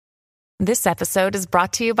This episode is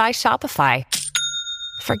brought to you by Shopify.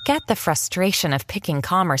 Forget the frustration of picking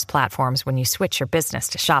commerce platforms when you switch your business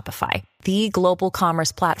to Shopify, the global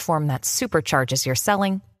commerce platform that supercharges your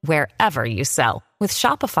selling wherever you sell. With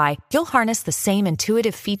Shopify, you'll harness the same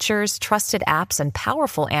intuitive features, trusted apps, and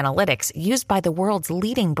powerful analytics used by the world's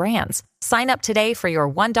leading brands. Sign up today for your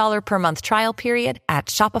 $1 per month trial period at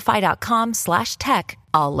shopify.com/tech,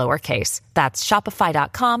 all lowercase. That's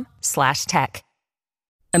shopify.com/tech.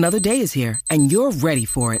 Another day is here, and you're ready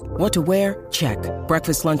for it. What to wear? Check.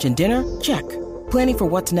 Breakfast, lunch, and dinner? Check. Planning for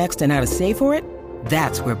what's next and how to save for it?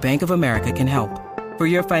 That's where Bank of America can help. For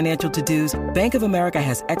your financial to-dos, Bank of America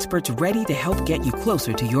has experts ready to help get you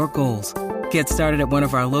closer to your goals. Get started at one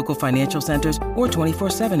of our local financial centers or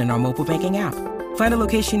 24/7 in our mobile banking app. Find a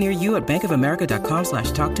location near you at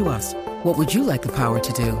bankofamerica.com/talktous. What would you like the power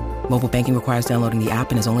to do? Mobile banking requires downloading the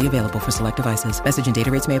app and is only available for select devices. Message and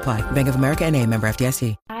data rates may apply. Bank of America N.A., member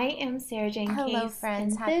FDIC. I am Sarah Jane Hello Case,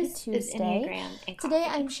 friends, and happy this is Tuesday. Enneagram and Today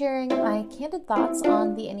Coffee. I'm sharing my candid thoughts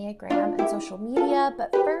on the Enneagram and social media,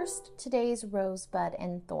 but first, today's rosebud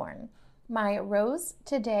and thorn. My rose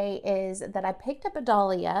today is that I picked up a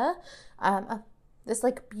dahlia, this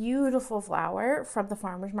like beautiful flower from the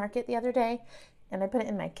farmer's market the other day, and I put it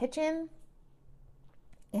in my kitchen.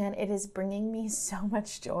 And it is bringing me so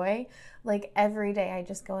much joy. Like every day I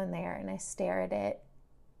just go in there and I stare at it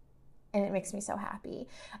and it makes me so happy.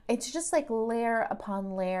 It's just like layer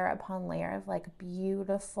upon layer upon layer of like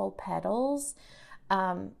beautiful petals.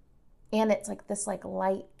 And it's like this like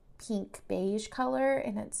light pink beige color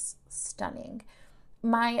and it's stunning.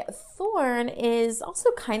 My thorn is also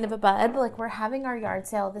kind of a bud. Like we're having our yard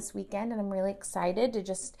sale this weekend and I'm really excited to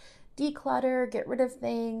just declutter, get rid of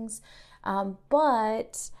things.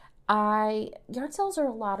 But yard sales are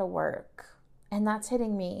a lot of work and that's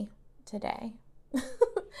hitting me today.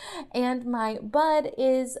 And my bud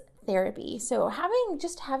is therapy. So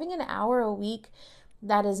having an hour a week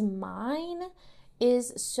that is mine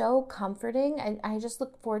is so comforting. I just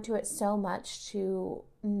look forward to it so much to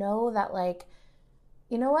know that like,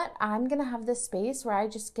 you know what? I'm going to have this space where I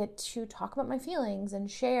just get to talk about my feelings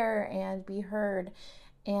and share and be heard.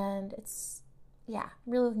 And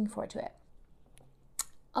really looking forward to it.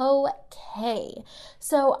 Okay,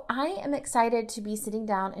 so I am excited to be sitting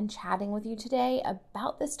down and chatting with you today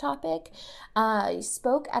about this topic. I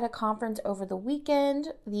spoke at a conference over the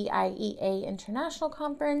weekend, the IEA International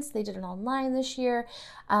Conference. They did it online this year.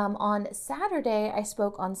 On Saturday, I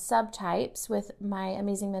spoke on subtypes with my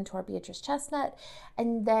amazing mentor, Beatrice Chestnut.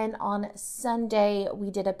 And then on Sunday, we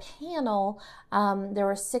did a panel. There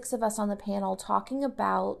were 6 of us on the panel talking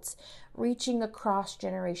about reaching across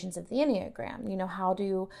generations of the Enneagram. You know, how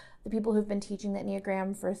do the people who've been teaching the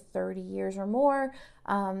Enneagram for 30 years or more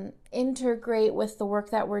integrate with the work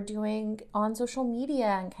that we're doing on social media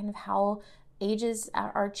and kind of how ages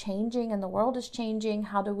are changing and the world is changing?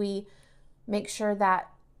 How do we make sure that,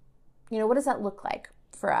 you know, what does that look like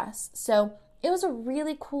for us? So it was a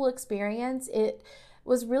really cool experience. It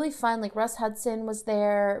was really fun. Like Russ Hudson was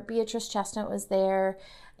there, Beatrice Chestnut was there.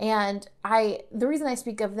 And the reason I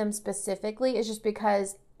speak of them specifically is just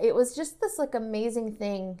because it was just this like amazing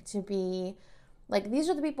thing to be like, these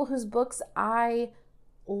are the people whose books I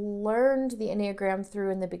learned the Enneagram through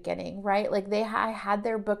in the beginning, right? Like I had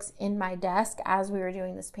their books in my desk as we were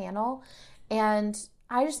doing this panel. And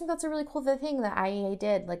I just think that's a really cool thing that IEA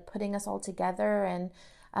did, like putting us all together and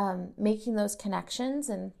making those connections.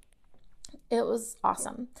 And it was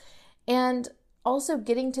awesome. And also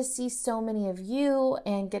getting to see so many of you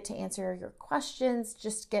and get to answer your questions,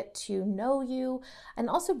 just get to know you, and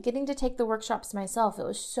also getting to take the workshops myself. It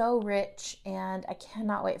was so rich and I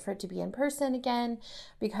cannot wait for it to be in person again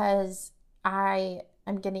because I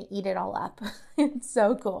am going to eat it all up. It's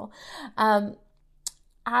so cool.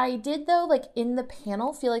 I did though, like in the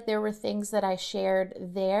panel, feel like there were things that I shared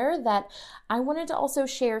there that I wanted to also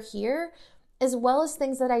share here, as well as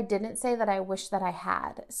things that I didn't say that I wish that I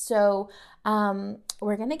had. So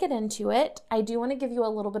we're going to get into it. I do want to give you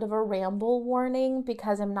a little bit of a ramble warning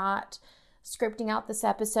because I'm not scripting out this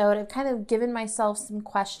episode. I've kind of given myself some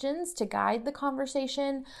questions to guide the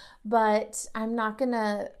conversation, but I'm not going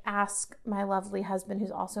to ask my lovely husband,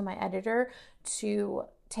 who's also my editor, to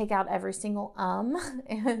take out every single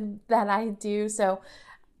that I do. So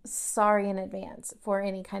sorry in advance for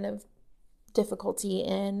any kind of difficulty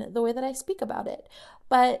in the way that I speak about it,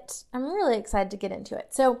 but I'm really excited to get into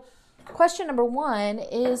it. So question number 1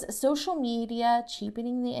 is social media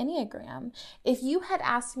cheapening the Enneagram. If you had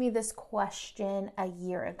asked me this question a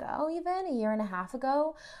year ago, even a year and a half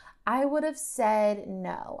ago, I would have said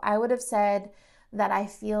no. I would have said that I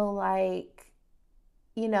feel like,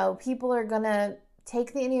 you know, people are going to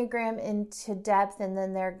take the Enneagram into depth and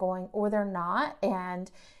then they're going, or they're not. And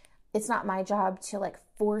it's not my job to like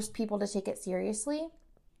force people to take it seriously.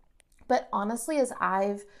 But honestly, as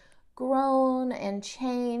I've grown and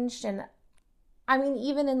changed, and I mean,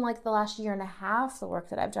 even in like the last year and a half, the work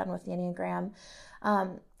that I've done with the Enneagram,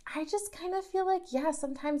 I just kind of feel like, yeah,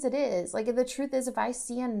 sometimes it is. Like, the truth is, if I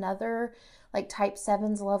see another like type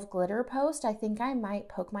 7s love glitter post, I think I might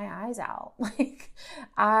poke my eyes out. Like,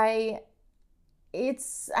 I'm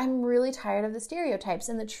really tired of the stereotypes.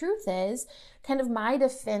 And the truth is, kind of my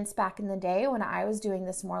defense back in the day when I was doing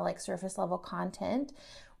this more like surface level content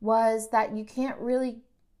was that you can't really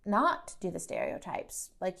not do the stereotypes.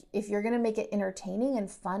 Like, if you're going to make it entertaining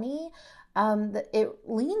and funny, it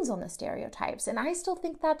leans on the stereotypes. And I still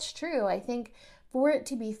think that's true. I think for it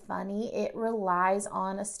to be funny, it relies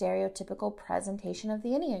on a stereotypical presentation of the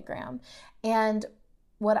Enneagram. And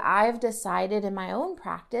what I've decided in my own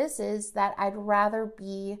practice is that I'd rather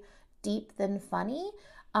be deep than funny.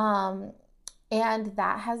 And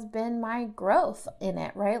that has been my growth in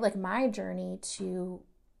it, right? Like, my journey to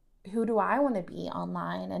who do I want to be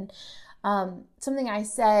online. And something I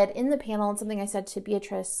said in the panel and something I said to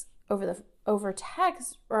Beatrice over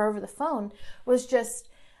text or over the phone was just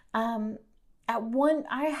I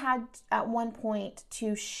had at one point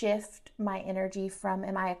to shift my energy from,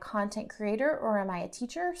 am I a content creator or am I a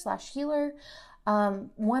teacher / healer?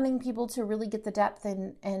 Wanting people to really get the depth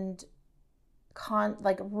and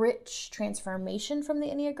rich transformation from the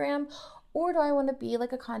Enneagram, or do I want to be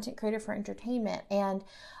like a content creator for entertainment? And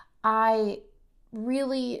I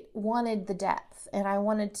really wanted the depth, and I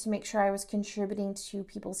wanted to make sure I was contributing to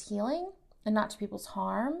people's healing and not to people's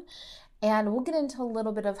harm. And we'll get into a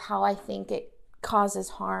little bit of how I think it causes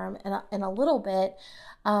harm in a little bit.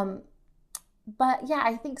 But yeah,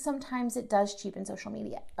 I think sometimes it does cheapen social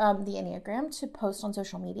media, the Enneagram, to post on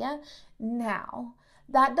social media. Now,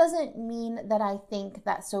 that doesn't mean that I think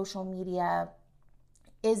that social media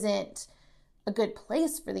isn't a good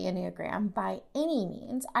place for the Enneagram by any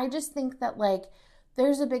means. I just think that like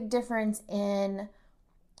there's a big difference in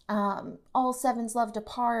all 7s love to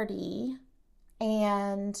party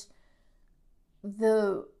and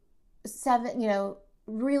the 7,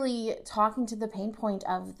 really talking to the pain point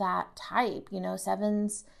of that type.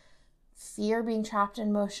 7s fear being trapped in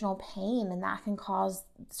emotional pain, and that can cause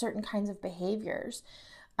certain kinds of behaviors.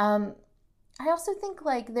 I also think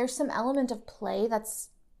like there's some element of play that's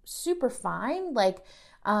super fine. Like,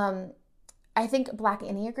 I think Black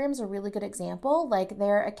Enneagram is a really good example. Like,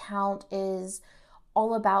 their account is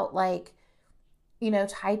all about like,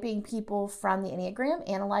 typing people from the Enneagram,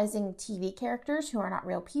 analyzing TV characters who are not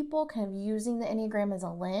real people, kind of using the Enneagram as a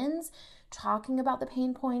lens, talking about the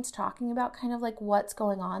pain points, talking about kind of like what's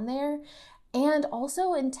going on there, and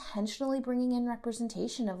also intentionally bringing in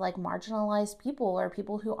representation of like marginalized people or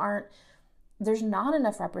people who there's not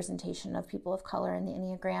enough representation of people of color in the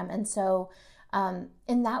Enneagram. And so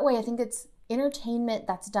in that way, I think it's entertainment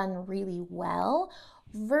that's done really well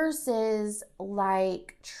versus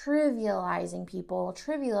like trivializing people,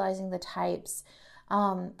 trivializing the types,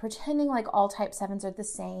 pretending like all type 7s are the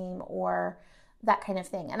same or that kind of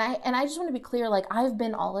thing. And I just want to be clear, like, I've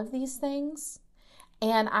been all of these things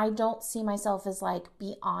and I don't see myself as like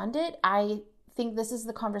beyond it. I think this is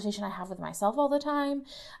the conversation I have with myself all the time,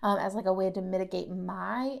 as like a way to mitigate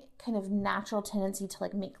my kind of natural tendency to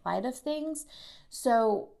like make light of things.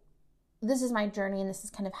 So this is my journey and this is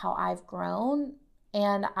kind of how I've grown,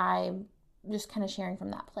 and I'm just kind of sharing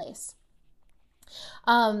from that place.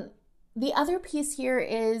 The other piece here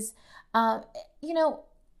is,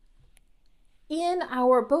 in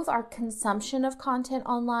both our consumption of content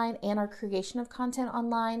online and our creation of content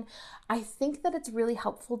online, I think that it's really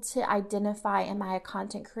helpful to identify, am I a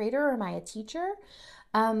content creator or am I a teacher?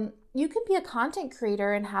 You can be a content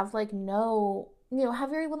creator and have like have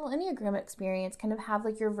very little Enneagram experience, kind of have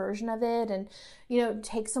like your version of it and,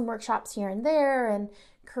 take some workshops here and there and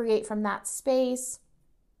create from that space.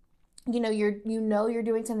 You're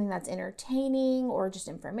doing something that's entertaining or just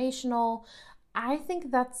informational. I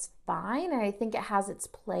think that's fine, and I think it has its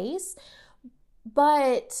place.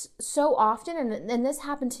 But so often, and this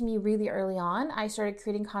happened to me really early on, I started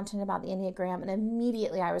creating content about the Enneagram, and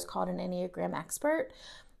immediately I was called an Enneagram expert.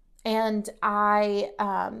 And I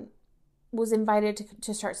was invited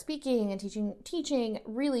to start speaking and teaching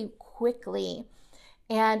really quickly.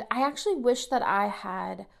 And I actually wish that I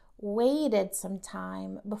had waited some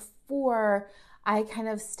time before I kind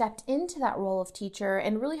of stepped into that role of teacher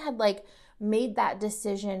and really had like made that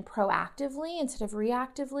decision proactively instead of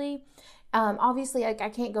reactively. Obviously, like, I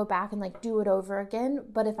can't go back and like do it over again,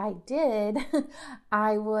 but if I did,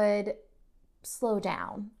 I would slow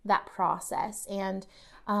down that process. And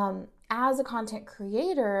as a content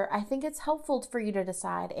creator, I think it's helpful for you to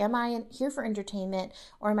decide, am I here for entertainment,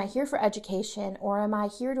 or am I here for education, or am I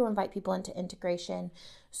here to invite people into integration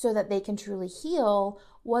so that they can truly heal?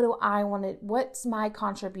 What do I want to, what's my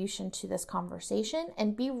contribution to this conversation?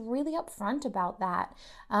 And be really upfront about that.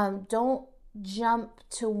 Don't jump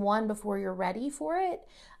to one before you're ready for it.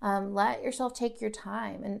 Let yourself take your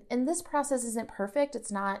time. And this process isn't perfect.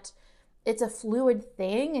 It's a fluid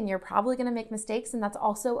thing, and you're probably going to make mistakes, and that's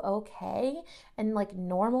also okay and like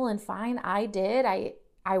normal and fine. I did.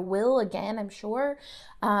 I will again, I'm sure.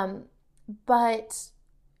 But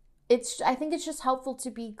I think it's just helpful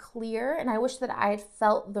to be clear. And I wish that I had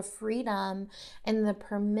felt the freedom and the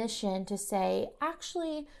permission to say,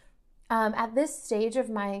 actually, at this stage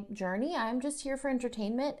of my journey, I'm just here for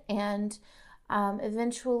entertainment, and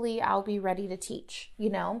eventually I'll be ready to teach,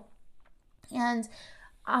 And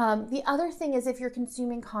the other thing is, if you're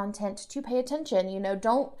consuming content, to pay attention,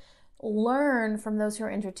 don't learn from those who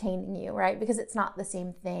are entertaining you, right? Because it's not the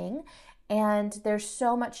same thing. And there's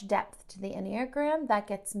so much depth to the Enneagram that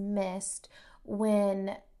gets missed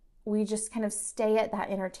when we just kind of stay at that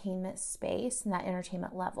entertainment space and that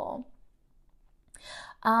entertainment level.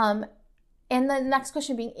 And the next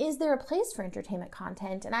question being, is there a place for entertainment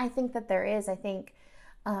content? And I think that there is. I think,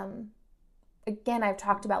 again, I've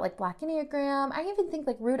talked about like Black Enneagram. I even think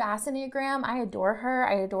like Rude Ass Enneagram. I adore her.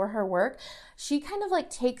 I adore her work. She kind of like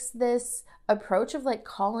takes this approach of like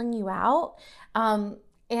calling you out.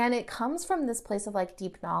 And it comes from this place of like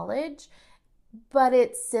deep knowledge, but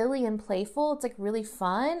it's silly and playful. It's like really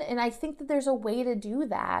fun. And I think that there's a way to do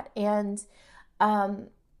that. And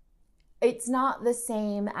it's not the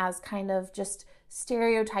same as kind of just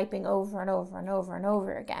stereotyping over and over and over and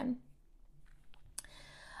over again.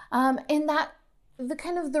 And that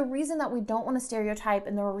the reason that we don't want to stereotype,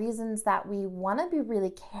 and the reasons that we want to be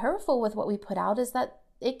really careful with what we put out, is that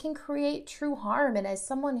it can create true harm. And as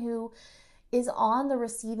someone who is on the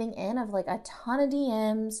receiving end of like a ton of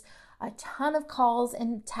DMs, a ton of calls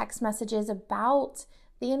and text messages about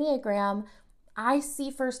the Enneagram, I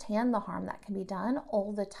see firsthand the harm that can be done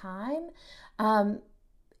all the time.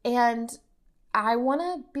 And I want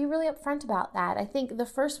to be really upfront about that. I think the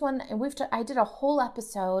first one, and I did a whole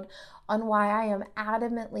episode on why I am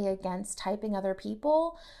adamantly against typing other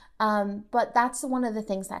people. But that's one of the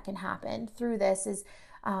things that can happen through this is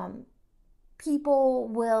people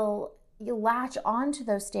will latch onto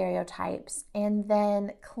those stereotypes and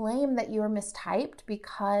then claim that you're mistyped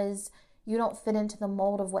because you don't fit into the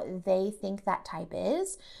mold of what they think that type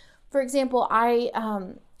is. For example, I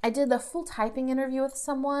did the full typing interview with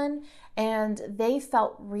someone, and they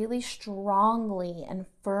felt really strongly and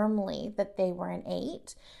firmly that they were an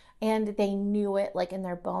 8, and they knew it like in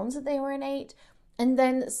their bones that they were an 8. And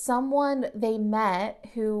then someone they met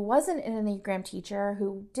who wasn't an Enneagram teacher,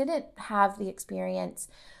 who didn't have the experience,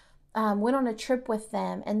 went on a trip with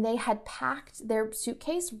them, and they had packed their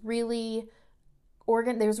suitcase really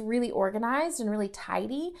really organized and really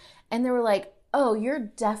tidy. And they were like, oh, you're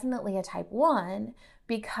definitely a type 1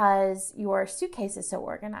 because your suitcase is so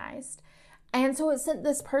organized. And so it sent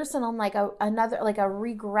this person on like a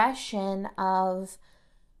regression of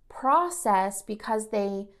process because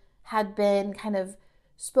they had been kind of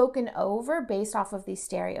spoken over based off of these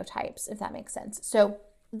stereotypes, if that makes sense. So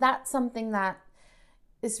that's something that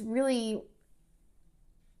is really,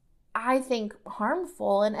 I think,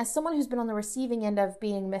 harmful. And as someone who's been on the receiving end of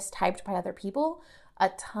being mistyped by other people a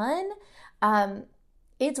ton,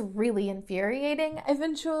 it's really infuriating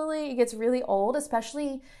eventually. It gets really old,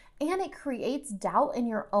 especially, and it creates doubt in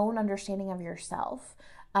your own understanding of yourself,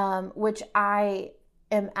 which I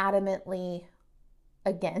am adamantly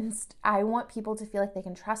against. I want people to feel like they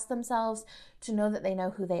can trust themselves, to know that they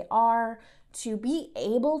know who they are, to be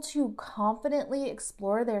able to confidently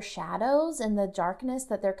explore their shadows and the darkness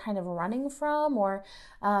that they're kind of running from or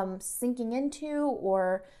sinking into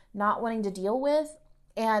or not wanting to deal with.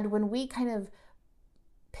 And when we kind of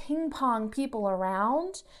ping pong people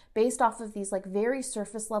around based off of these like very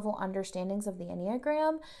surface level understandings of the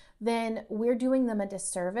Enneagram, then we're doing them a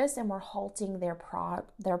disservice and we're halting their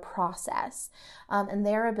process and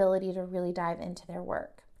their ability to really dive into their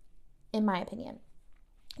work, in my opinion.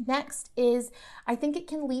 Next is, I think it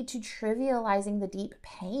can lead to trivializing the deep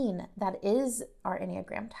pain that is our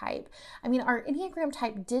Enneagram type. I mean, our Enneagram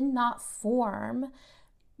type did not form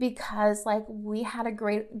because like we had a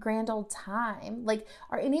great grand old time. Like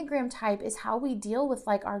our Enneagram type is how we deal with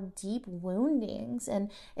like our deep woundings, and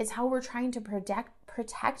it's how we're trying to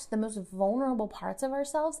protect the most vulnerable parts of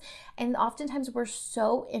ourselves. And oftentimes we're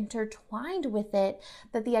so intertwined with it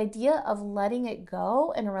that the idea of letting it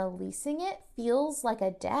go and releasing it feels like a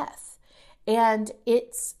death. And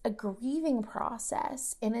it's a grieving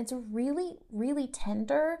process, and it's really, really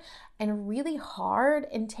tender and really hard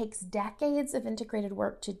and takes decades of integrated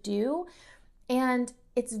work to do. And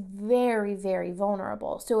it's very, very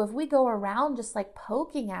vulnerable. So if we go around just like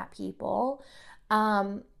poking at people,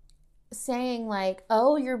 saying like,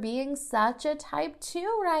 oh, you're being such a type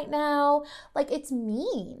 2 right now, like it's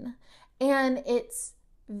mean. And it's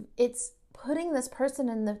putting this person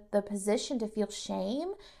in the position to feel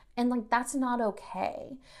shame. And like, that's not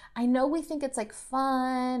okay. I know we think it's like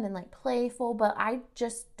fun and like playful, but I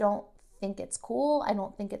just don't think it's cool. I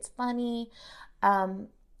don't think it's funny.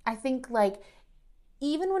 I think like,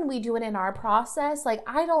 even when we do it in our process, like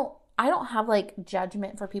I don't have like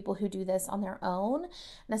judgment for people who do this on their own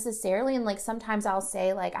necessarily. And like, sometimes I'll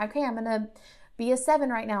say like, okay, I'm going to be a 7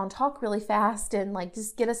 right now and talk really fast and like,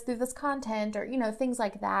 just get us through this content, or, you know, things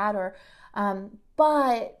like that. Or,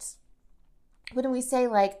 but when we say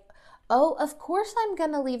like, oh, of course I'm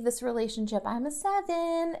going to leave this relationship, I'm a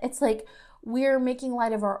 7, it's like we're making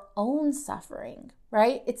light of our own suffering,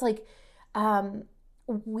 right? It's like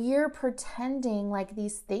we're pretending like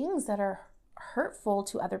these things that are hurtful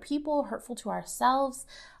to other people, hurtful to ourselves,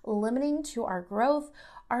 limiting to our growth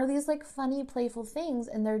are these like funny, playful things,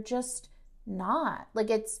 and they're just not. Like,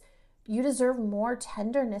 it's, you deserve more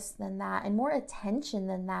tenderness than that and more attention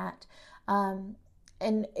than that.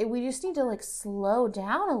 And we just need to like slow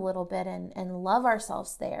down a little bit and love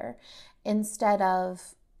ourselves there, instead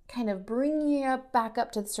of kind of bringing it back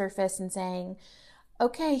up to the surface and saying,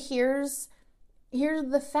 okay, here's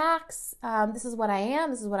the facts. This is what I am.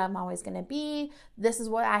 This is what I'm always going to be. This is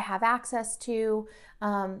what I have access to,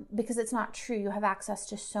 because it's not true. You have access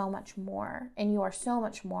to so much more, and you are so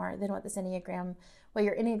much more than what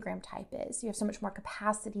your Enneagram type is. You have so much more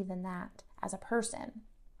capacity than that as a person.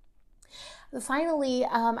 Finally,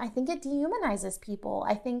 I think it dehumanizes people.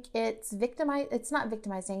 I think it's not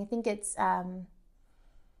victimizing. I think it's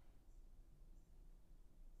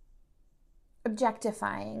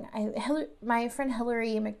objectifying. My friend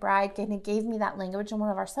Hillary McBride gave me that language in one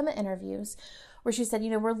of our summit interviews, where she said,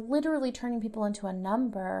 we're literally turning people into a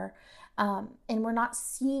number, and we're not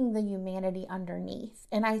seeing the humanity underneath.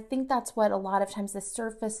 And I think that's what a lot of times the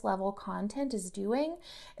surface level content is doing,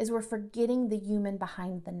 is we're forgetting the human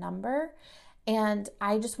behind the number. And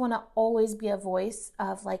I just want to always be a voice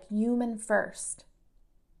of like human first.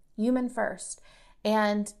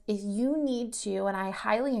 And if you need to, and I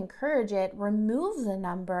highly encourage it, remove the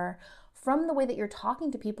number from the way that you're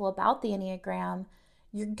talking to people about the Enneagram,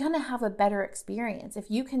 you're going to have a better experience.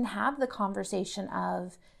 If you can have the conversation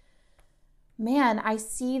of, man, I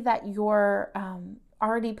see that you're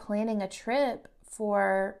already planning a trip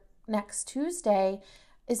for next Tuesday.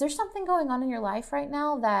 Is there something going on in your life right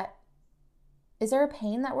now is there a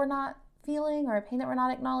pain that we're not feeling, or a pain that we're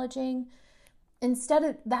not acknowledging? Instead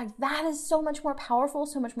of that is so much more powerful,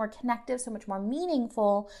 so much more connective, so much more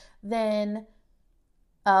meaningful than,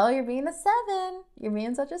 oh, you're being a 7. You're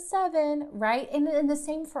being such a 7, right? And the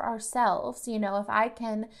same for ourselves. If I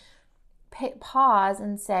can pause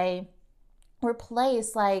and say,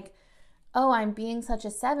 replace like, oh, I'm being such a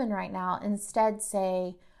 7 right now. Instead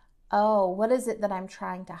say, oh, what is it that I'm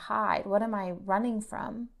trying to hide? What am I running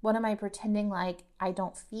from? What am I pretending like I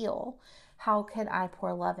don't feel? How can I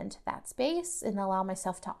pour love into that space and allow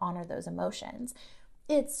myself to honor those emotions?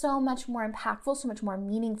 It's so much more impactful, so much more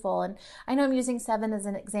meaningful. And I know I'm using 7 as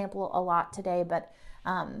an example a lot today, but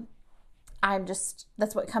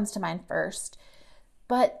that's what comes to mind first.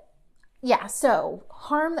 But yeah, so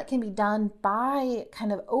harm that can be done by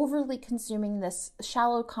kind of overly consuming this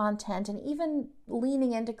shallow content, and even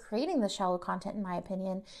leaning into creating the shallow content, in my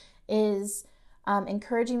opinion, is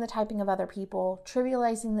encouraging the typing of other people,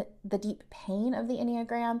 trivializing the deep pain of the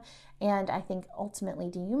Enneagram, and I think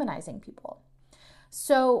ultimately dehumanizing people.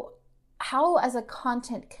 So how, as a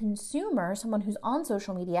content consumer, someone who's on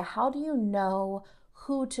social media, how do you know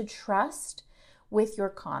who to trust with your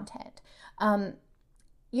content? I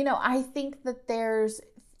think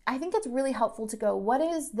it's really helpful to go, what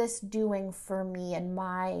is this doing for me in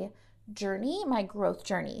my journey, my growth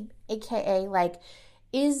journey? AKA, like,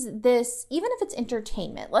 is this, even if it's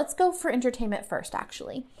entertainment, let's go for entertainment first,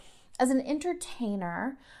 actually. As an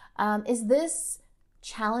entertainer, is this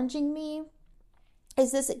challenging me?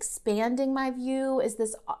 Is this expanding my view? Is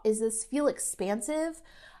this feel expansive?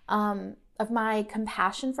 my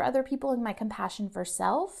compassion for other people and my compassion for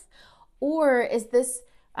self? Or is this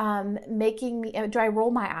making me, do I roll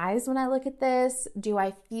my eyes when I look at this? Do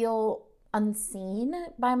I feel unseen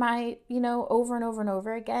by my, over and over and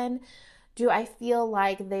over again? Do I feel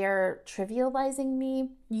like they're trivializing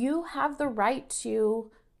me? You have the right to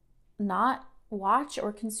not watch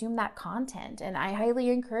or consume that content, and I highly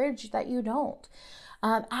encourage that you don't.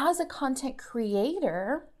 As a content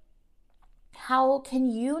creator, how can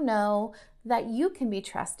you know that you can be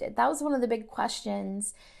trusted? That was one of the big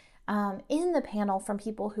questions in the panel from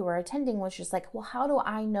people who were attending, was just like, well, how do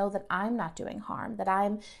I know that I'm not doing harm, that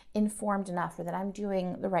I'm informed enough, or that I'm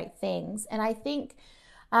doing the right things? And I think,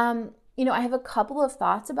 I have a couple of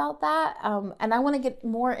thoughts about that. And I want to get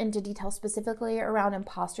more into detail specifically around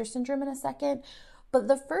imposter syndrome in a second. But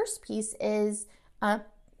the first piece is,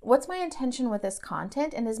 what's my intention with this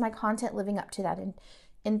content? And is my content living up to that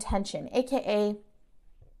intention? AKA,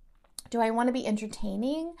 do I want to be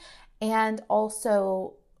entertaining and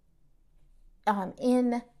also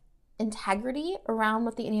in integrity around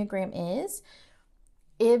what the Enneagram is?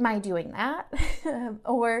 Am I doing that?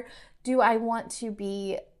 Or do I want to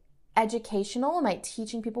be educational? Am I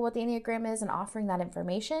teaching people what the Enneagram is and offering that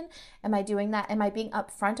information? Am I doing that? Am I being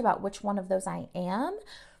upfront about which one of those I am?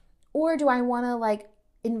 Or do I want to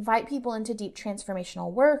invite people into deep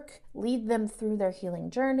transformational work, lead them through their healing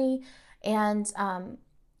journey? And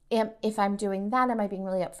if I'm doing that, am I being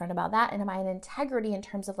really upfront about that? And am I in integrity in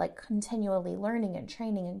terms of continually learning and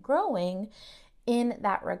training and growing in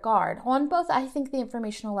that regard? On both, I think, the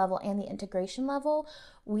informational level and the integration level,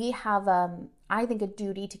 we have, I think, a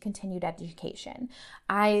duty to continued education.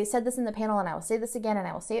 I said this in the panel, and I will say this again, and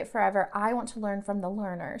I will say it forever. I want to learn from the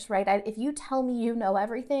learners, right? If you tell me you know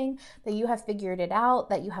everything, that you have figured it out,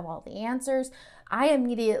 that you have all the answers, I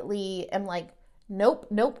immediately am like, nope,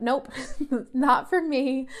 not for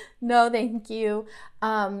me. No, thank you.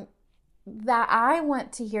 That I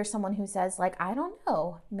want to hear someone who says I don't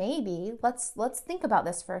know, maybe let's think about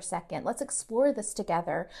this for a second. Let's explore this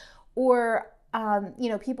together. Or,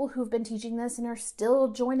 people who've been teaching this and are still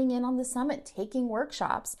joining in on the summit, taking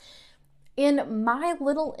workshops. In my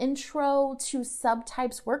little intro to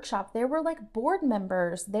subtypes workshop, there were board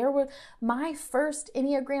members. My first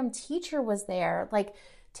Enneagram teacher was there,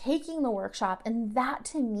 taking the workshop. And that,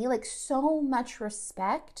 to me, so much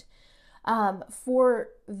respect for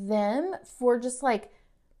them, for just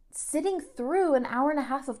sitting through an hour and a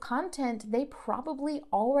half of content they probably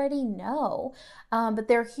already know, but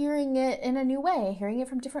they're hearing it in a new way, hearing it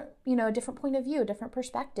from a different point of view, a different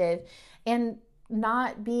perspective, and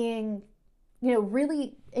not being,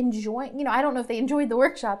 really enjoying, I don't know if they enjoyed the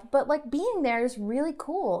workshop, but being there is really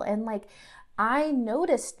cool. And I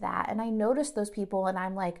noticed that, and I noticed those people, and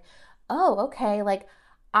I'm like, oh, okay,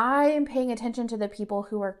 I am paying attention to the people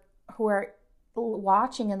who are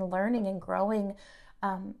watching and learning and growing,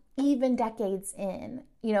 even decades in.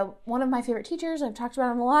 One of my favorite teachers, I've talked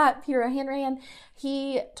about him a lot, Peter Hanrahan,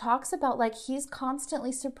 he talks about he's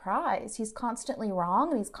constantly surprised, he's constantly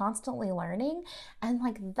wrong, and he's constantly learning. And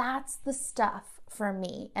that's the stuff for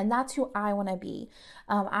me, and that's who I want to be.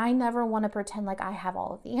 I never want to pretend I have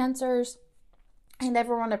all of the answers. I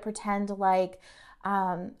never want to pretend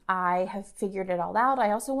I have figured it all out.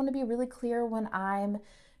 I also want to be really clear when I'm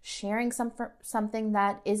sharing something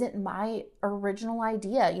that isn't my original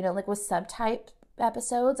idea. With subtype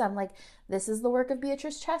episodes, I'm like, this is the work of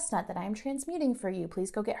Beatrice Chestnut that I'm transmuting for you. Please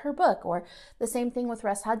go get her book. Or the same thing with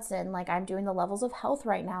Russ Hudson. I'm doing the levels of health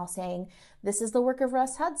right now, saying, this is the work of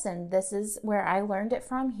Russ Hudson. This is where I learned it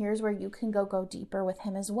from. Here's where you can go deeper with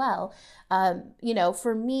him as well.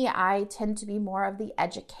 For me, I tend to be more of the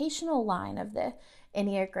educational line of the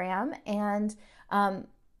Enneagram. And,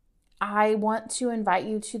 I want to invite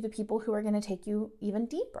you to the people who are going to take you even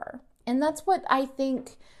deeper. And that's what I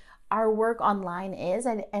think our work online is.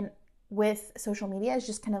 And with social media is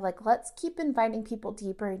just kind of let's keep inviting people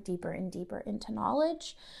deeper and deeper and deeper into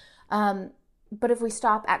knowledge. But if we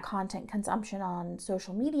stop at content consumption on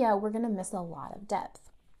social media, we're going to miss a lot of depth.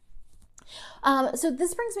 So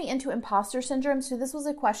this brings me into imposter syndrome. So this was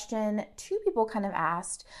a question two people kind of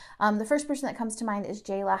asked. The first person that comes to mind is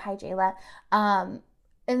Jayla. Hi, Jayla.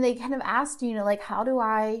 And they kind of asked, how do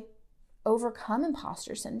I overcome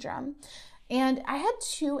imposter syndrome? And I had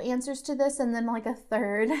two answers to this, and then a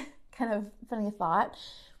third kind of funny thought.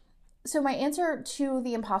 So my answer to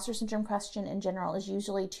the imposter syndrome question in general is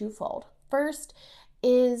usually twofold. First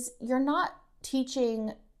is, you're not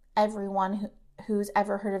teaching everyone who's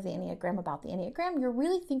ever heard of the Enneagram about the Enneagram. You're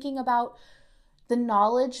really thinking about the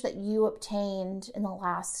knowledge that you obtained in the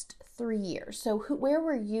last 3 years. So where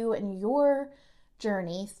were you in your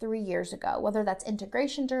journey 3 years ago, whether that's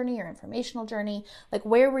integration journey or informational journey. Like,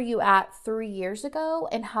 where were you at 3 years ago,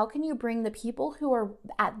 and how can you bring the people who are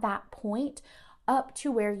at that point up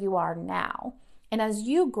to where you are now? And as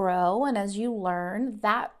you grow and as you learn,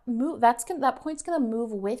 that point's going to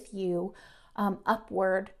move with you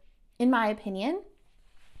upward, in my opinion.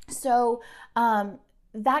 So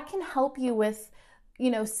that can help you with,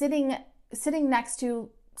 sitting next to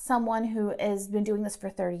someone who has been doing this for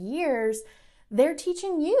 30 years. They're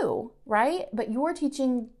teaching you, right? But you're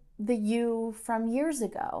teaching the you from years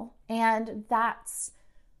ago. And that's,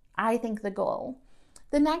 I think, the goal.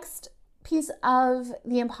 The next piece of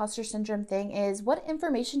the imposter syndrome thing is, what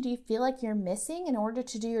information do you feel like you're missing in order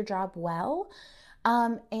to do your job well?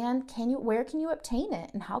 And where can you obtain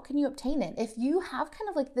it, and how can you obtain it? If you have kind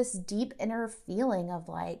of like this deep inner feeling of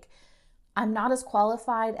like, I'm not as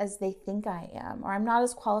qualified as they think I am, or I'm not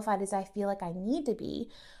as qualified as I feel like I need to be,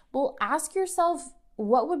 well, ask yourself,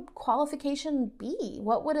 what would qualification be?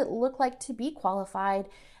 What would it look like to be qualified?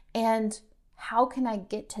 And how can I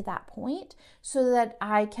get to that point so that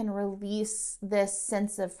I can release this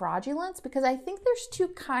sense of fraudulence? Because I think there's two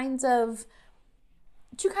kinds of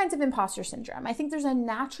imposter syndrome. I think there's a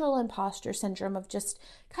natural imposter syndrome of just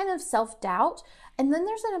kind of self-doubt. And then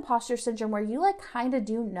there's an imposter syndrome where you like kind of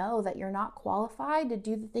do know that you're not qualified to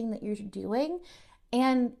do the thing that you're doing.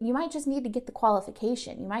 And you might just need to get the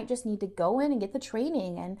qualification. You might just need to go in and get the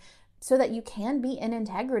training, and so that you can be in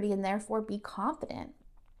integrity and therefore be confident.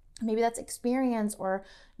 Maybe that's experience or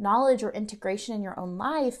knowledge or integration in your own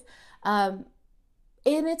life. And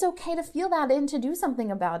it's okay to feel that and to do something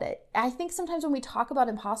about it. I think sometimes when we talk about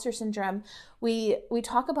imposter syndrome, we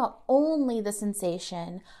talk about only the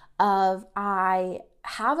sensation of, I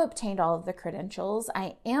have obtained all of the credentials,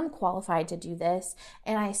 I am qualified to do this,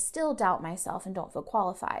 and I still doubt myself and don't feel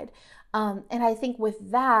qualified. And I think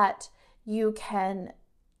with that, you can,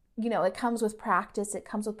 it comes with practice, it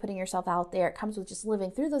comes with putting yourself out there, it comes with just living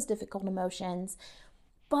through those difficult emotions.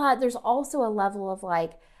 But there's also a level of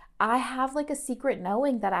like, I have like a secret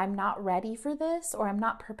knowing that I'm not ready for this, or I'm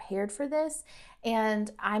not prepared for this,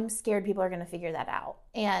 and I'm scared people are going to figure that out.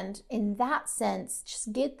 And in that sense,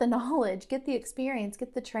 just get the knowledge, get the experience,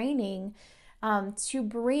 get the training to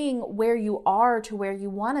bring where you are to where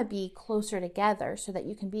you want to be closer together, so that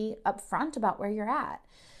you can be upfront about where you're at.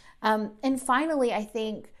 And finally, I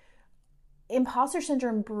think imposter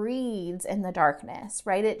syndrome breeds in the darkness,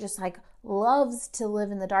 right? It just like loves to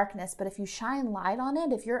live in the darkness. But if you shine light on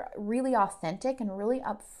it, if you're really authentic and really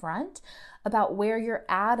upfront about where you're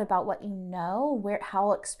at, about what you know,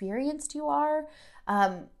 how experienced you are,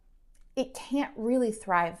 it can't really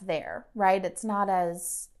thrive there, right? It's not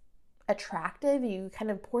as attractive. You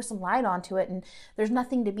kind of pour some light onto it and there's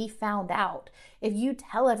nothing to be found out. If you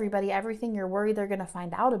tell everybody everything you're worried they're going to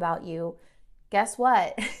find out about you, guess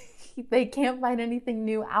what? They can't find anything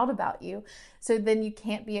new out about you. So then you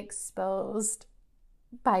can't be exposed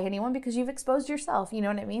by anyone because you've exposed yourself. You know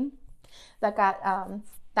what I mean?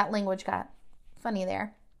 That language got funny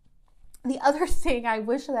there. The other thing I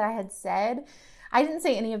wish that I had said, I didn't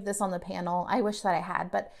say any of this on the panel. I wish that I had,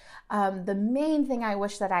 but the main thing I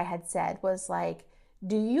wish that I had said was like,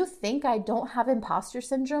 do you think I don't have imposter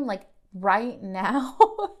syndrome? Like right now,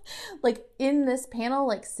 like in this panel,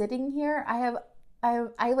 like sitting here, I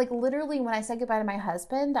like literally when I said goodbye to my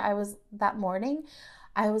husband, that morning,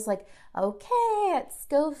 I was like, okay, let's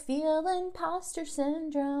go feel imposter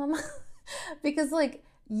syndrome. Because like,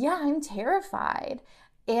 yeah, I'm terrified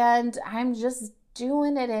and I'm just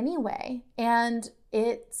doing it anyway. And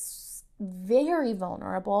it's very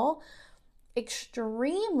vulnerable,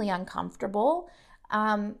 extremely uncomfortable.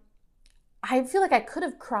 I feel like I could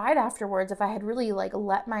have cried afterwards if I had really like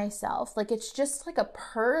let myself. Like it's just like a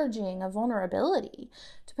purging of vulnerability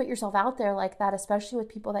to put yourself out there like that, especially with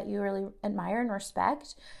people that you really admire and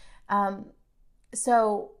respect.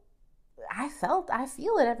 So I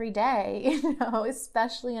feel it every day,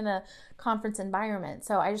 especially in a conference environment.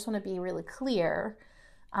 So I just want to be really clear.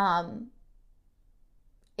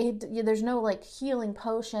 There's no like healing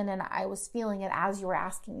potion, and I was feeling it as you were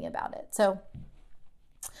asking me about it. So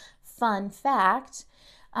fun fact.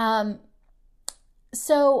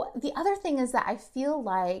 So the other thing is that I feel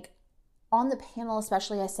like on the panel,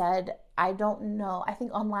 especially, I said, I don't know. I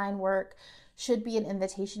think online work should be an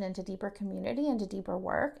invitation into deeper community, into deeper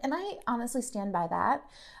work. And I honestly stand by that.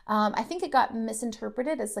 I think it got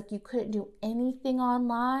misinterpreted as like you couldn't do anything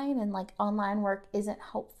online and like online work isn't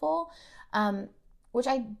helpful, which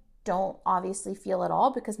I don't obviously feel at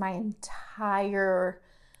all because my entire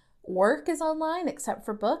work is online except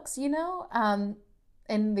for books,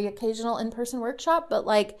 and the occasional in-person workshop. But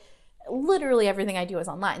like literally everything I do is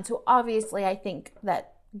online. So obviously I think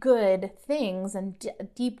that good things and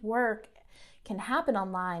deep work can happen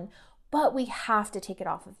online, but we have to take it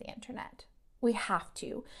off of the internet. We have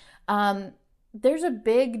to. There's a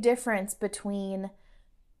big difference between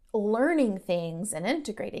learning things and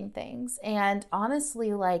integrating things. And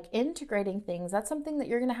honestly, like integrating things, that's something that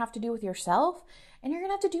you're going to have to do with yourself, and you're going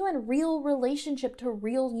to have to do in real relationship to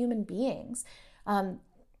real human beings.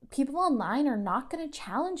 People online are not going to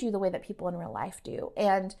challenge you the way that people in real life do.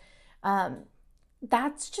 And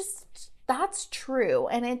that's true.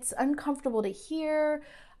 And it's uncomfortable to hear.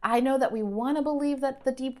 I know that we want to believe that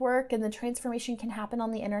the deep work and the transformation can happen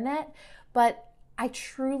on the internet, but I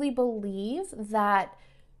truly believe that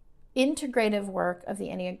integrative work of the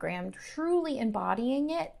Enneagram, truly embodying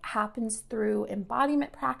it, happens through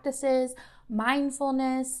embodiment practices,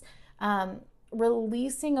 mindfulness,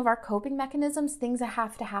 releasing of our coping mechanisms, things that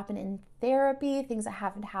have to happen in therapy, things that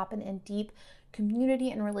have to happen in deep community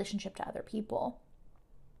and relationship to other people.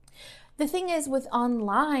 The thing is with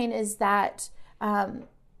online is that,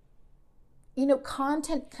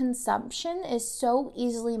 content consumption is so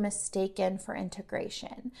easily mistaken for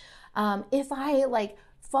integration. If I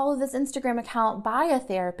follow this Instagram account by a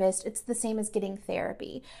therapist, it's the same as getting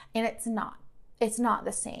therapy, and it's not. It's not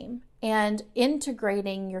the same. And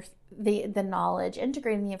integrating the knowledge,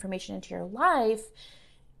 integrating the information into your life,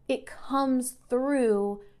 it comes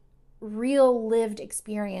through real lived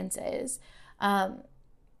experiences.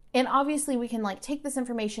 And obviously we can take this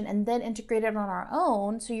information and then integrate it on our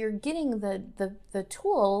own. So you're getting the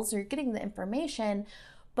tools, you're getting the information,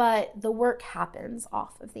 but the work happens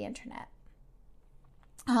off of the internet.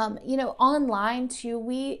 Online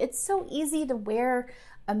too, it's so easy to wear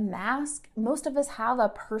a mask. Most of us have a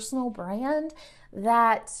personal brand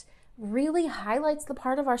that really highlights the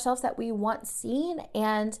part of ourselves that we want seen,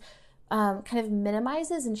 and kind of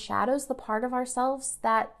minimizes and shadows the part of ourselves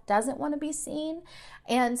that doesn't want to be seen.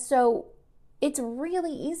 And so it's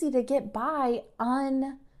really easy to get by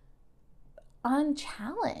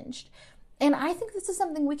unchallenged. And I think this is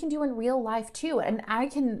something we can do in real life too. And I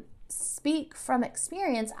can speak from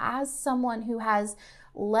experience as someone who has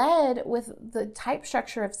led with the type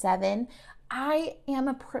structure of 7. I am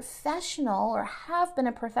a professional, or have been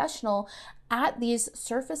a professional, at these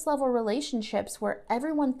surface level relationships where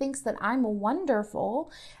everyone thinks that I'm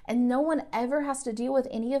wonderful and no one ever has to deal with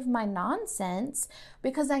any of my nonsense,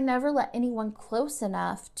 because I never let anyone close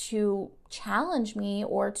enough to challenge me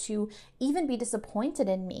or to even be disappointed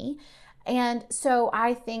in me. And so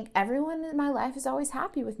I think everyone in my life is always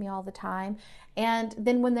happy with me all the time. And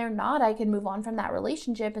then when they're not, I can move on from that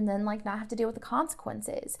relationship and then not have to deal with the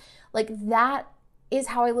consequences. That is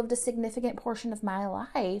how I lived a significant portion of my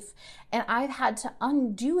life. And I've had to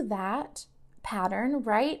undo that pattern,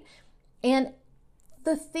 right? And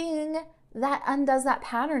the thing that undoes that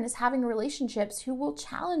pattern is having relationships who will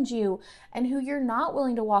challenge you and who you're not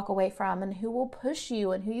willing to walk away from, and who will push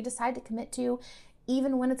you, and who you decide to commit to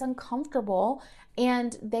even when it's uncomfortable,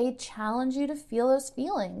 and they challenge you to feel those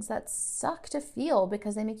feelings that suck to feel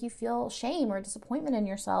because they make you feel shame or disappointment in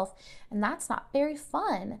yourself, and that's not very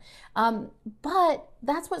fun. But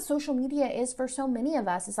that's what social media is for so many of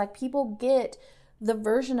us. It's people get the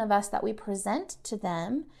version of us that we present to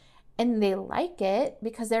them, and they like it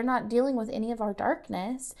because they're not dealing with any of our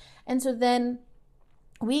darkness. And so then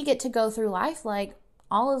we get to go through life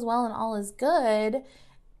all is well and all is good,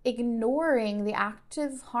 ignoring the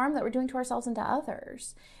active harm that we're doing to ourselves and to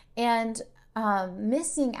others, and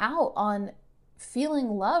missing out on feeling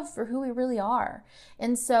love for who we really are.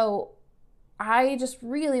 And so I just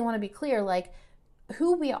really want to be clear,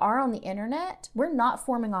 who we are on the internet, we're not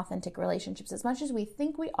forming authentic relationships. As much as we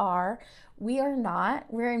think we are not.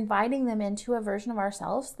 We're inviting them into a version of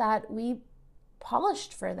ourselves that we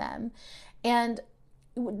polished for them. And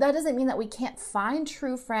that doesn't mean that we can't find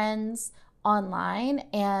true friends online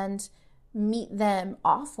and meet them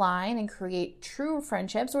offline and create true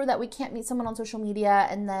friendships, or that we can't meet someone on social media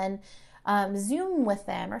and then Zoom with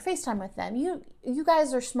them or FaceTime with them. You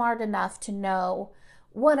guys are smart enough to know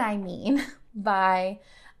what I mean by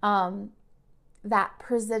that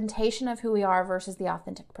presentation of who we are versus the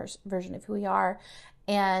authentic version of who we are.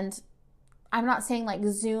 And I'm not saying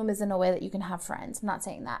Zoom isn't a way that you can have friends. I'm not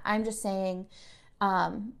saying that. I'm just saying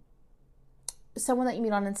someone that you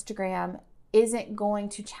meet on Instagram isn't going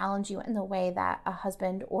to challenge you in the way that a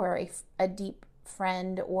husband or a deep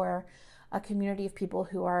friend or a community of people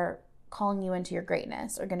who are calling you into your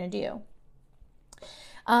greatness are going to do.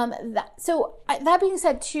 That being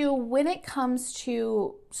said too, when it comes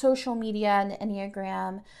to social media and the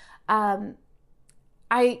Enneagram, I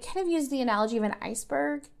kind of use the analogy of an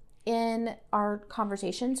iceberg. in our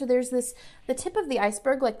conversation. So there's the tip of the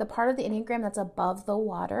iceberg, like the part of the Enneagram that's above the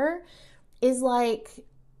water, is like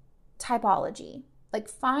typology. Like,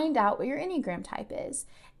 find out what your Enneagram type is.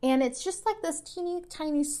 And it's just like this teeny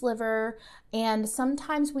tiny sliver. And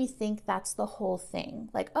sometimes we think that's the whole thing.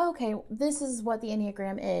 Like, oh, okay, this is what the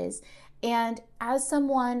Enneagram is. And as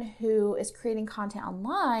someone who is creating content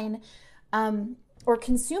online, or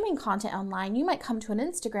consuming content online, you might come to an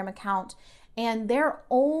Instagram account and they're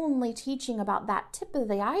only teaching about that tip of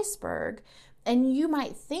the iceberg. And you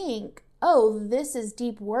might think, oh, this is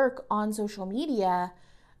deep work on social media.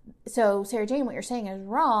 So Sarah Jane, what you're saying is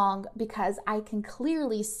wrong because I can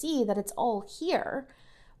clearly see that it's all here.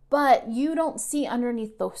 But you don't see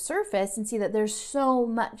underneath the surface and see that there's so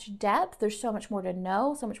much depth, there's so much more to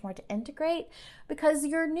know, so much more to integrate because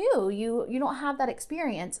you're new, you don't have that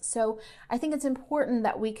experience. So I think it's important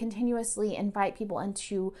that we continuously invite people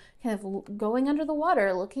into kind of going under the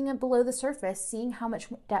water, looking at below the surface, seeing how much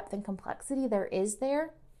depth and complexity there is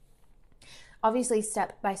there. Obviously,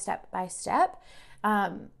 step by step by step.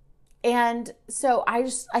 And so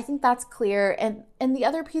I think that's clear. And the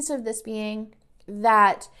other piece of this being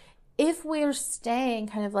that if we're staying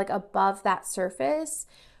kind of like above that surface,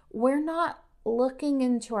 we're not looking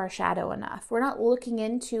into our shadow enough. We're not looking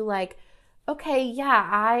into like, okay, yeah,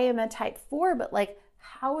 I am a type 4, but like,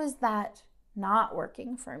 how is that not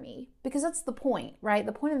working for me? Because that's the point, right?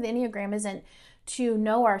 The point of the Enneagram isn't to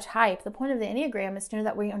know our type. The point of the Enneagram is to know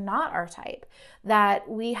that we are not our type, that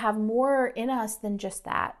we have more in us than just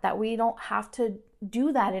that we don't have to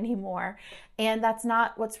do that anymore. And that's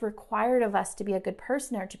not what's required of us to be a good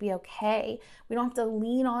person or to be okay. We don't have to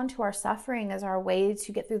lean onto our suffering as our way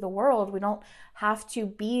to get through the world. We don't have to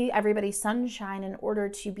be everybody's sunshine in order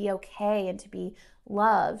to be okay and to be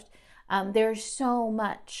loved. There's so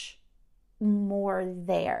much more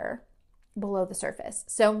there below the surface.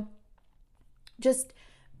 So just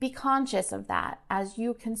be conscious of that as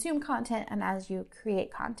you consume content and as you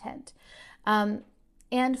create content. And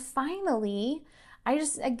finally, I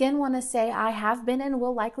just again want to say I have been and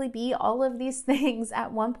will likely be all of these things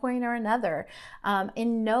at one point or another.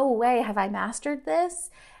 In no way have I mastered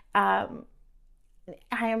this. I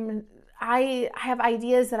have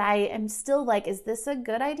ideas that I am still like, is this a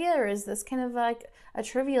good idea or is this kind of like a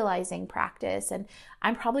trivializing practice? And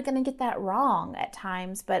I'm probably going to get that wrong at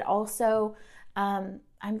times, but also I'm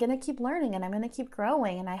going to keep learning and I'm going to keep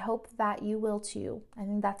growing, and I hope that you will too. I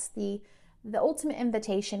think that's the ultimate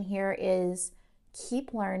invitation here is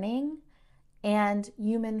keep learning and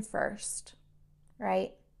human first,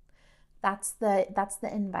 right? That's the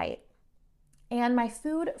invite. And my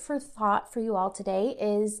food for thought for you all today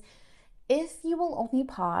is, if you will only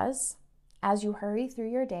pause as you hurry through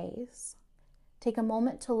your days, take a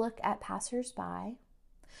moment to look at passersby,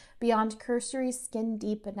 beyond cursory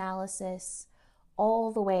skin-deep analysis,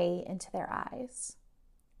 all the way into their eyes.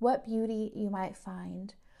 What beauty you might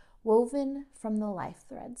find woven from the life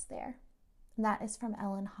threads there. And that is from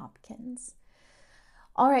Ellen Hopkins.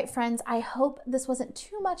 All right, friends, I hope this wasn't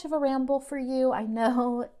too much of a ramble for you. I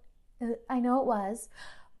know it was,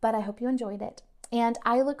 but I hope you enjoyed it. And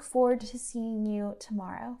I look forward to seeing you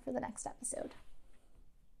tomorrow for the next episode.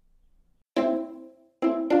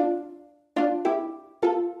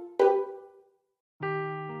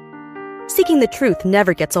 Seeking the truth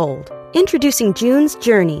never gets old. Introducing June's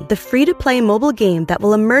Journey, the free-to-play mobile game that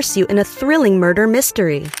will immerse you in a thrilling murder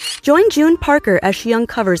mystery. Join June Parker as she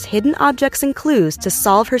uncovers hidden objects and clues to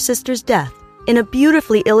solve her sister's death in a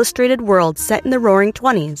beautifully illustrated world set in the Roaring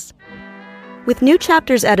 '20s. With new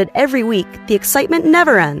chapters added every week, the excitement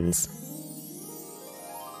never ends.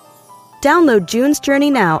 Download June's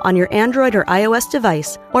Journey now on your Android or iOS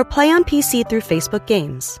device, or play on PC through Facebook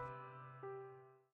Games.